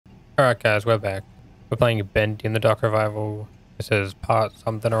Alright guys, we're back. We're playing Bendy in the Dark Revival. This is part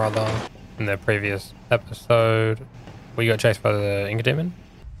something or other. In the previous episode, we got chased by the Inca Demon.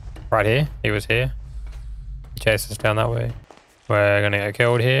 Right here. He was here. He chased us down that way. We're gonna get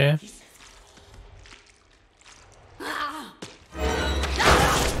killed here.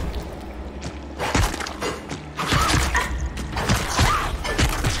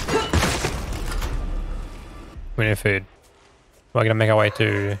 We need food. We're gonna make our way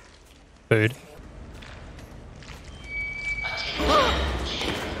to food.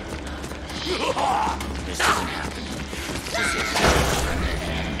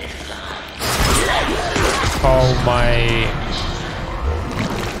 Oh my.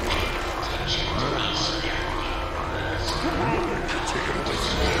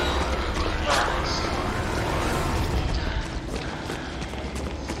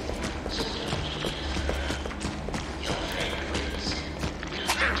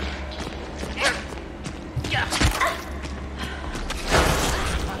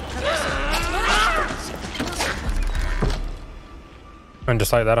 And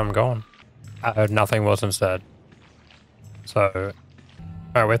just like that, I'm gone. Nothing wasn't said. So,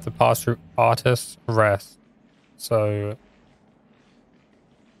 alright, we have to pass through Artist Rest. So, I'm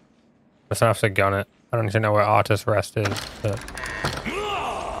just gonna have to gun it. I don't even know where Artist Rest is, but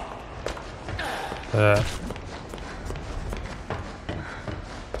yeah.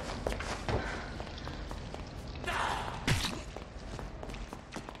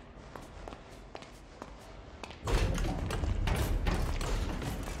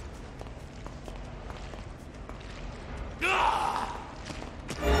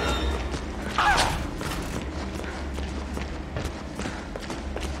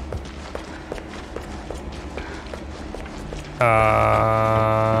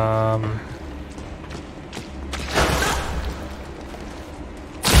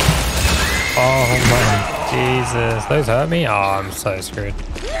 Oh my Jesus, those hurt me? Oh, I'm so screwed.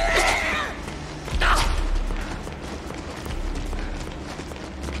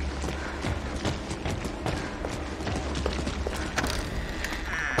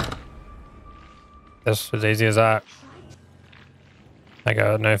 Just as easy as that. I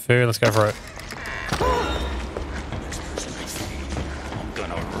got no food, let's go for it. I'm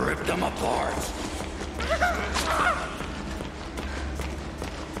gonna rip them apart.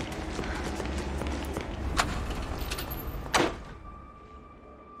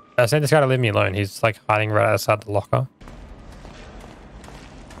 I said this guy to leave me alone. He's like hiding right outside the locker.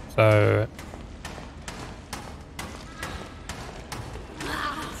 So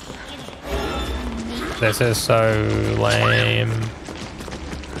this is so lame.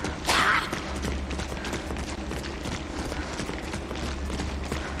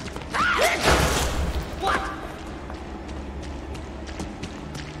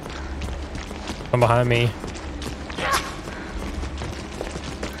 Come behind me.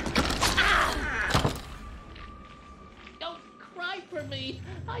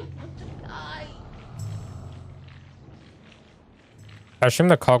 I assume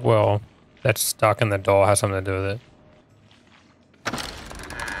the cogwheel that's stuck in the door has something to do with it.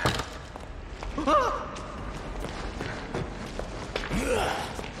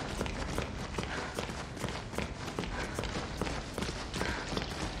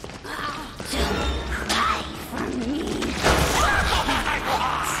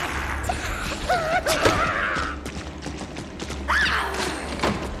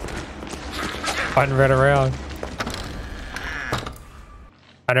 Fighting right around.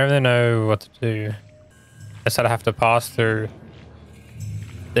 I don't really know what to do. I said I have to pass through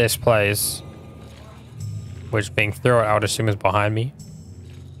this place, which being through it, I would assume is behind me.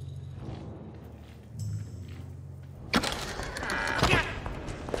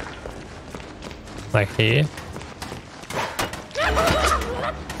 Like here.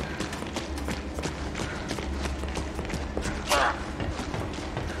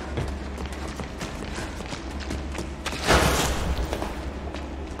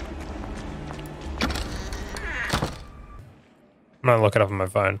 I'm gonna look it up on my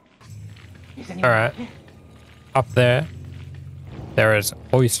phone. Alright. Up there, there is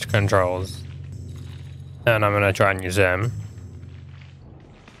hoist controls. And I'm gonna try and use them.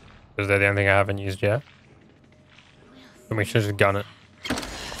 Because they're the only thing I haven't used yet. And we should just gun it.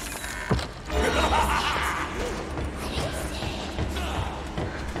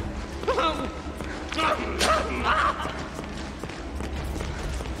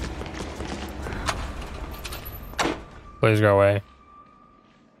 Please go away.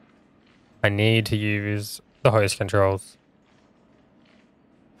 I need to use the hoist controls.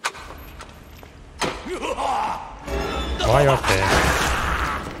 Why are you up there?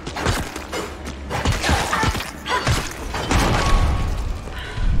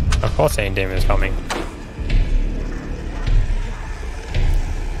 course the demon is coming.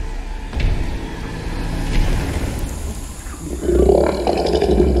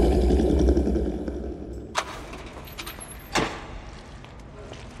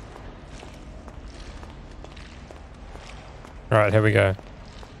 Alright, here we go.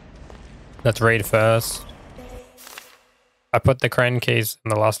 Let's read first. I put the crane keys in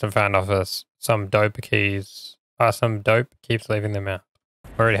the lost and found office. Some dope keys. Some dope keeps leaving them out.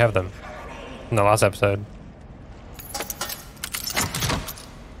 We already have them. In the last episode.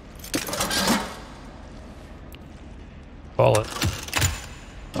 Bullet.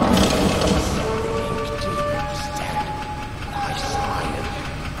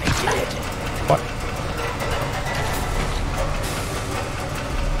 What?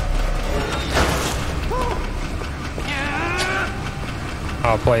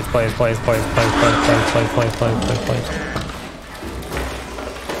 Oh, please.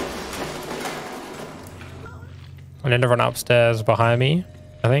 I need to run upstairs behind me,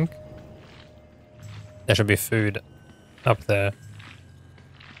 I think. There should be food up there.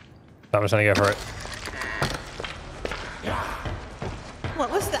 So I'm just gonna go for it.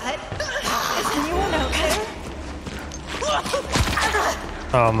 What was that? Is anyone out there?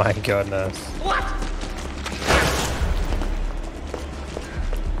 Oh my goodness. What?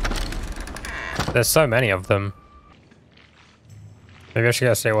 There's so many of them. Maybe I should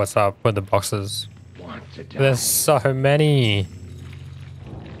go see what's up with the boxes. There's so many.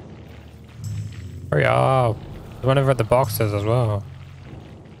 Hurry up. There's one over at the boxes as well.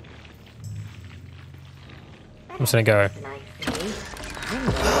 I'm just gonna go.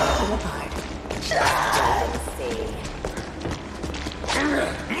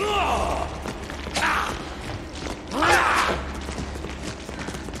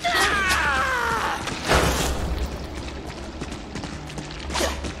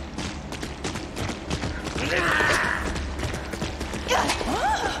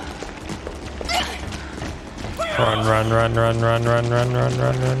 Run.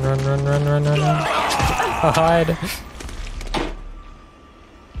 Hide.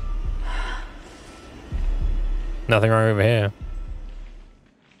 Nothing wrong over here.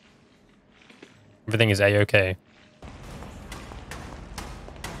 Everything is A-okay.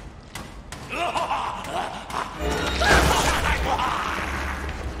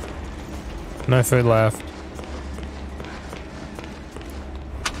 No food left.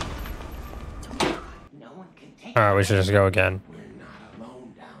 Alright, we should just go again.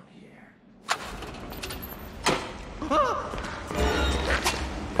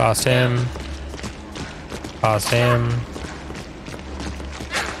 Past him. Past him.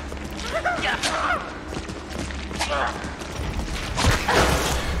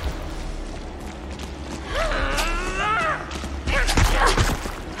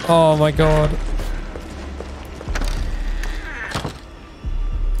 Oh my god.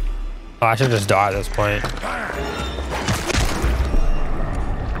 Oh, I should just die at this point.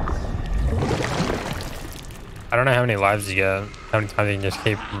 I don't know how many lives you get, how many times you can just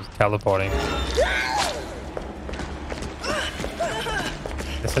keep teleporting.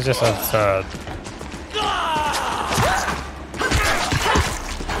 This is just absurd.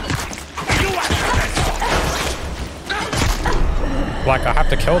 Like, I have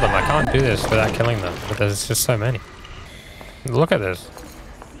to kill them. I can't do this without killing them, but there's just so many. Look at this.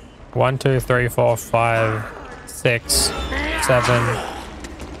 1, 2, 3, 4, 5, 6, 7,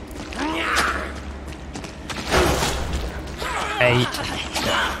 8,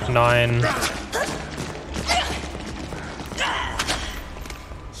 9.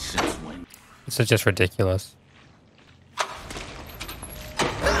 This is just ridiculous.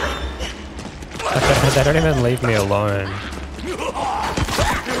 They don't even leave me alone.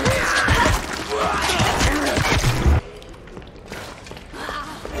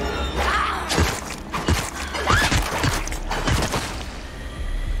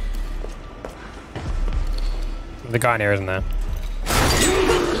 The guy in here, isn't there?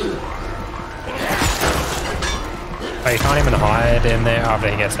 Oh, you can't even hide in there after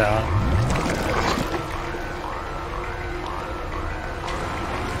he gets out.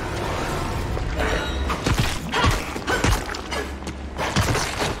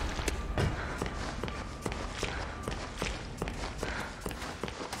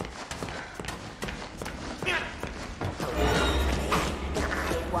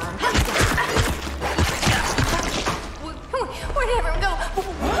 Where'd everyone go?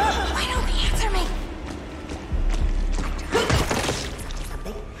 Why don't they answer me?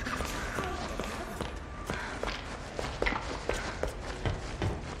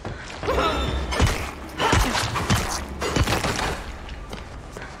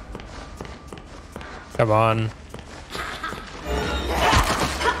 Come on.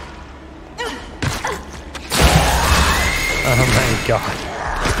 Oh my god.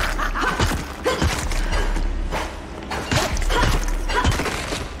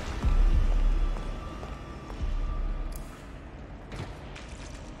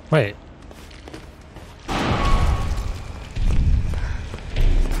 Wait.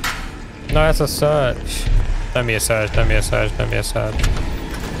 No, that's a search. Don't be a search, don't be a search, don't be a search.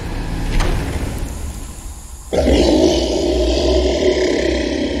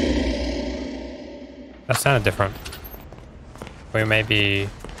 That sounded different. We may be...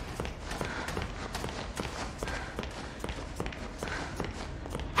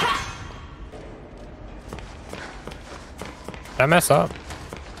 Did I mess up?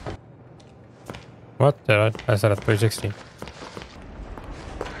 What did I said a 360.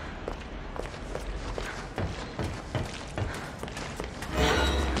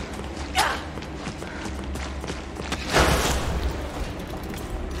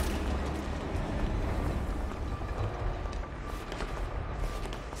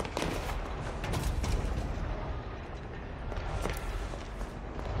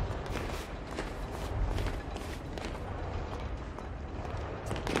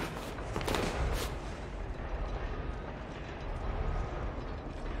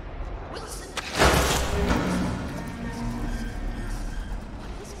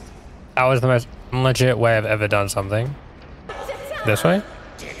 That was the most legit way I've ever done something. This way?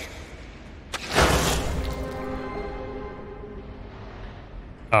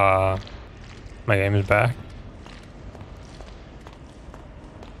 My game is back.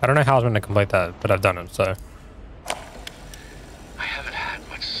 I don't know how I was going to complete that, but I've done it, so. I haven't had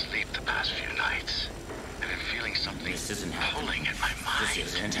much sleep the past few nights. I've been feeling something pulling at my mind.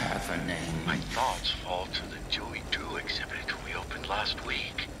 This isn't happening. My thoughts fall to the Joey Drew exhibit we opened last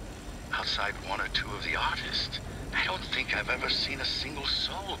week. Outside one or two of the artists, I don't think I've ever seen a single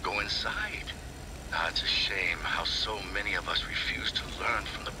soul go inside. It's a shame how so many of us refuse to learn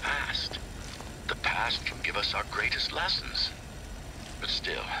from the past. The past can give us our greatest lessons. But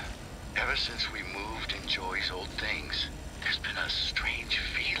still, ever since we moved in Joey's old things, there's been a strange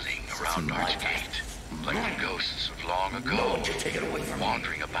feeling around Archgate. Like the ghosts of long ago, Take it away from me.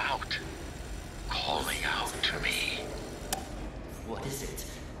 wandering about, calling out to me. What is it?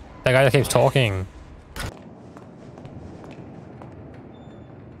 That guy that keeps talking.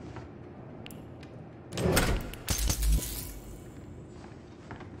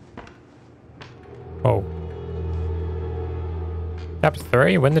 Oh. Chapter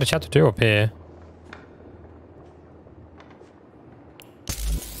 3? When did chapter 2 appear?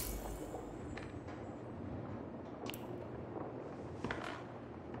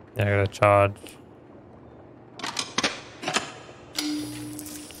 Yeah, I gotta charge.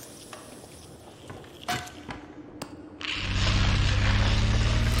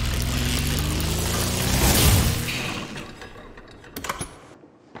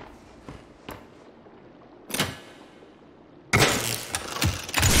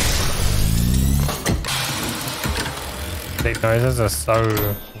 These noises are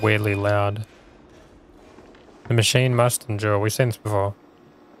so weirdly loud. The machine must endure. We've seen this before.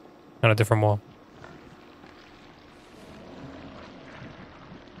 On a different wall.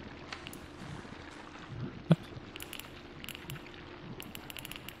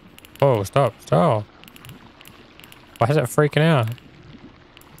 Oh, stop, stop. Why is it freaking out?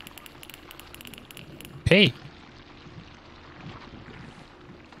 P.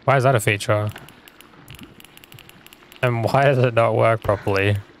 Why is that a feature? And why does it not work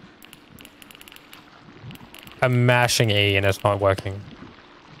properly? I'm mashing E and it's not working.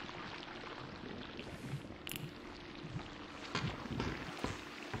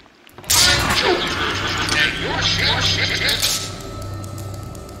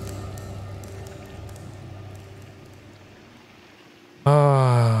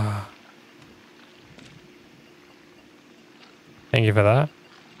 Ah. Thank you for that.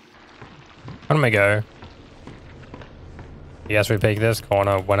 Where do I go? Yes, we pick this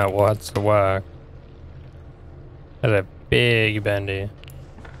corner when it wants to work. There's a big Bendy.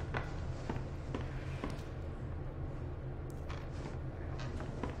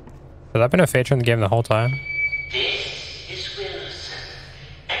 Has that been a feature in the game the whole time? This is Wilson.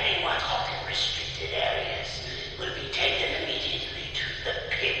 Anyone caught in restricted areas will be taken immediately to the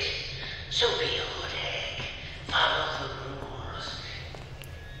pit. So be a good egg. Follow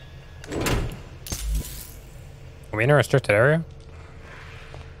the rules. Are we in a restricted area?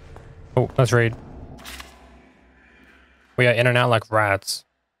 Oh, let's read. We are in and out like rats,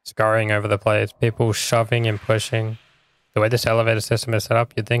 scurrying over the place, people shoving and pushing. The way this elevator system is set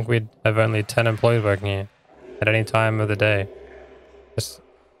up, you'd think we'd have only 10 employees working here at any time of the day.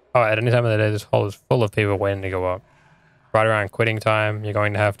 At any time of the day, this hall is full of people waiting to go up. Right around quitting time, you're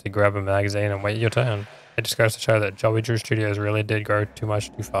going to have to grab a magazine and wait your turn. It just goes to show that Joey Drew Studios really did grow too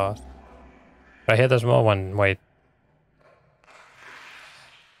much too fast. But I hear there's more than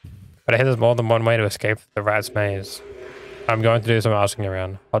one way to escape the rat's maze. I'm going to do some asking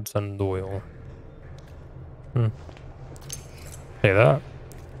around. Hudson Doyle. Hear that?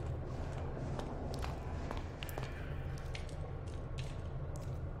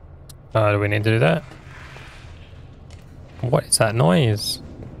 Do we need to do that? What is that noise?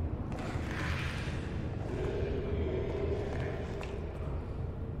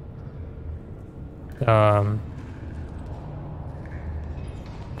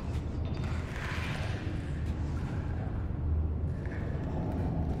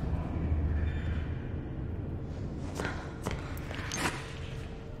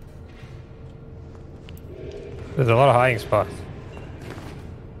 There's a lot of hiding spots.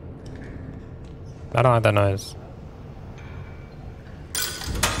 I don't like that noise.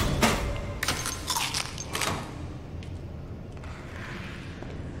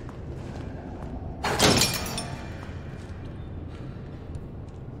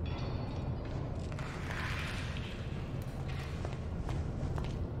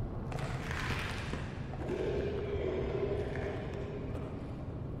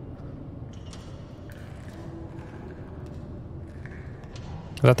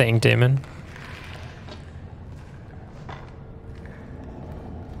 Is that the ink demon?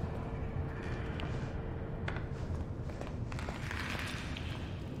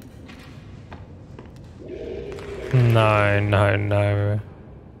 No, no, no.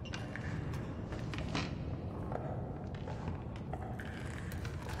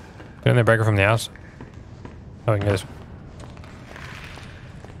 Can they break it from the house? Oh, we can go this way.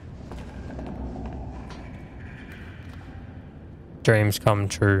 Dreams come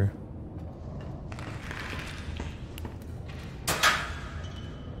true.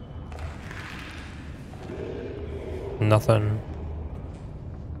 Nothing.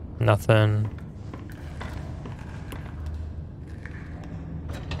 Nothing.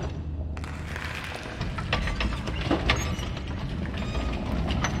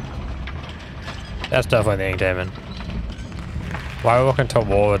 That's definitely the ink demon. Why are we walking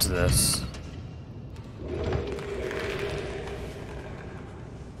towards this?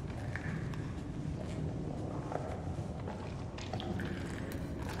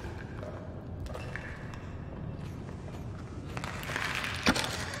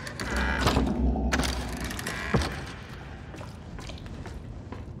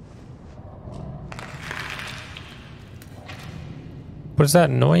 What is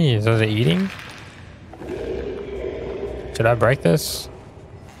that noise? Is it eating? Should I break this?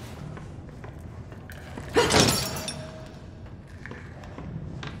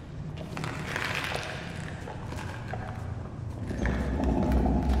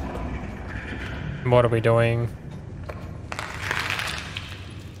 What are we doing?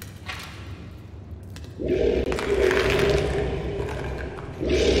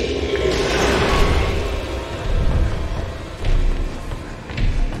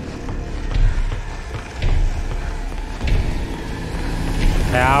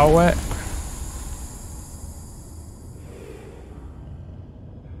 Ow.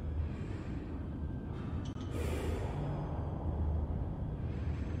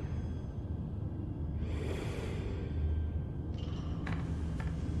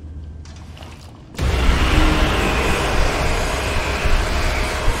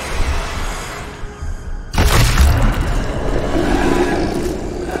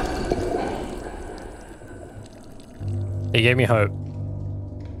 He gave me hope.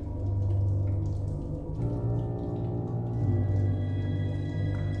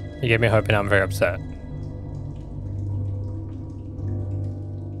 He gave me hope and I'm very upset.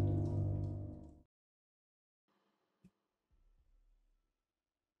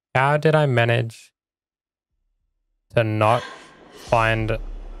 How did I manage to not find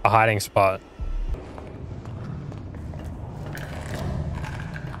a hiding spot?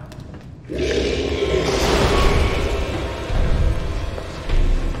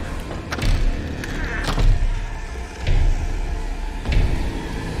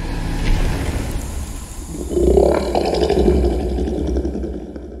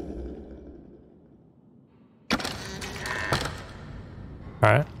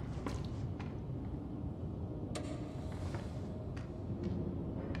 Alright.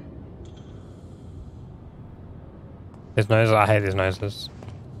 These noises, I hate these noises.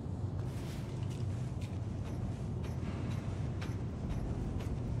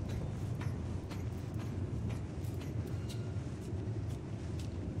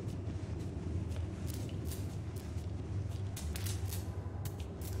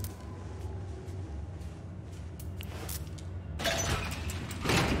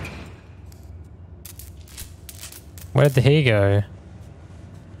 Where did he go?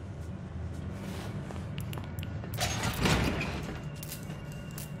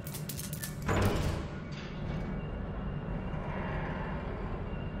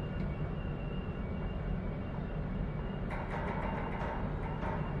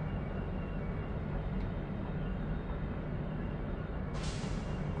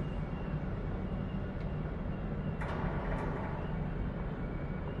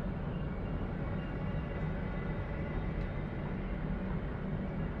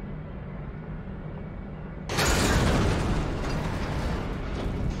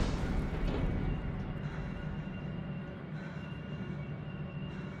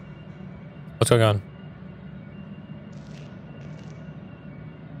 What's going on?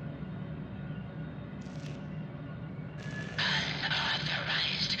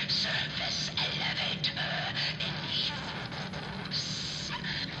 Unauthorized service elevator in use.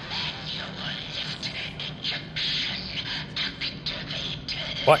 Manual lift ejection activated.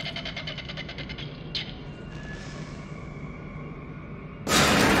 What?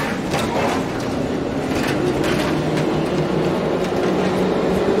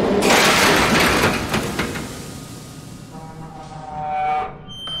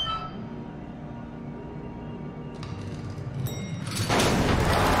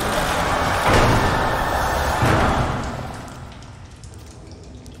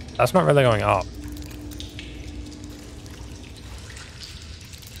 That's not really going up.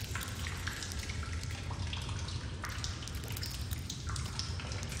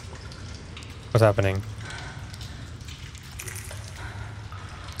 What's happening?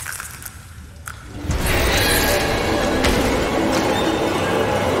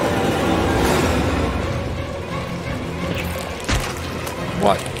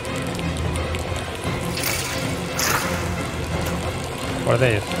 What? What are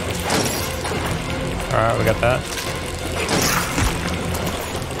these? Alright, we got that.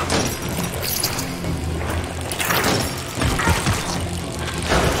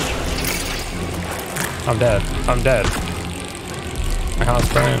 I'm dead. I'm dead. I can't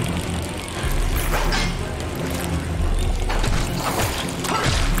sprint.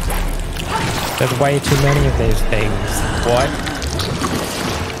 There's way too many of these things. What?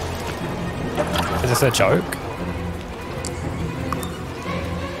 Is this a joke?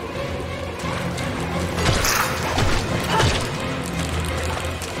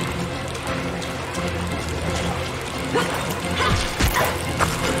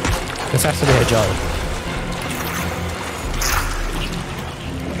 This has to be a joke.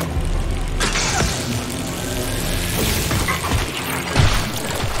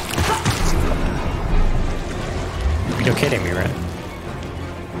 You're kidding me, right?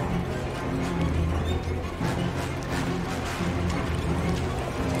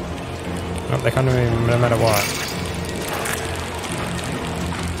 Oh, they come to me no matter what.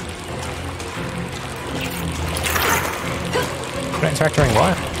 Factoring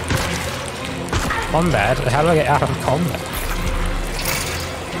what? Combat? How do I get out of combat?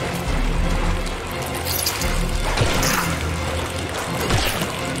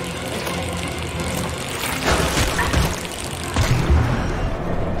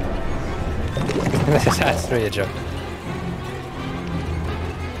 This has to be a joke.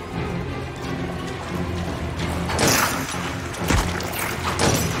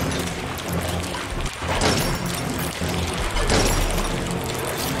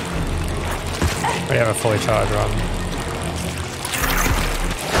 We have a fully charged run.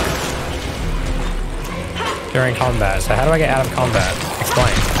 During combat. So how do I get out of combat?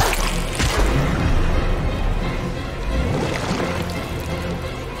 Explain.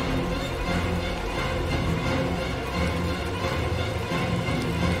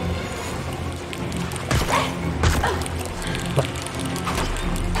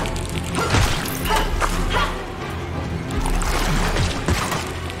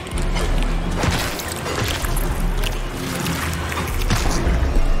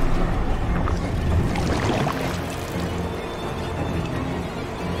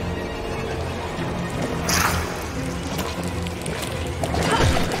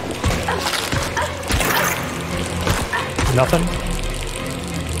 Nothing?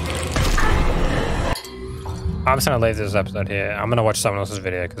 I'm just gonna leave this episode here. I'm gonna watch someone else's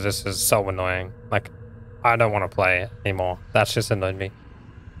video because this is so annoying. Like, I don't want to play it anymore. That's just annoyed me.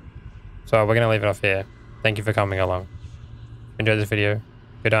 So we're gonna leave it off here. Thank you for coming along. If you enjoyed this video,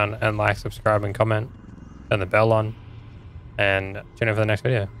 go down and like, subscribe, and comment. Turn the bell on. And tune in for the next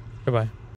video. Goodbye.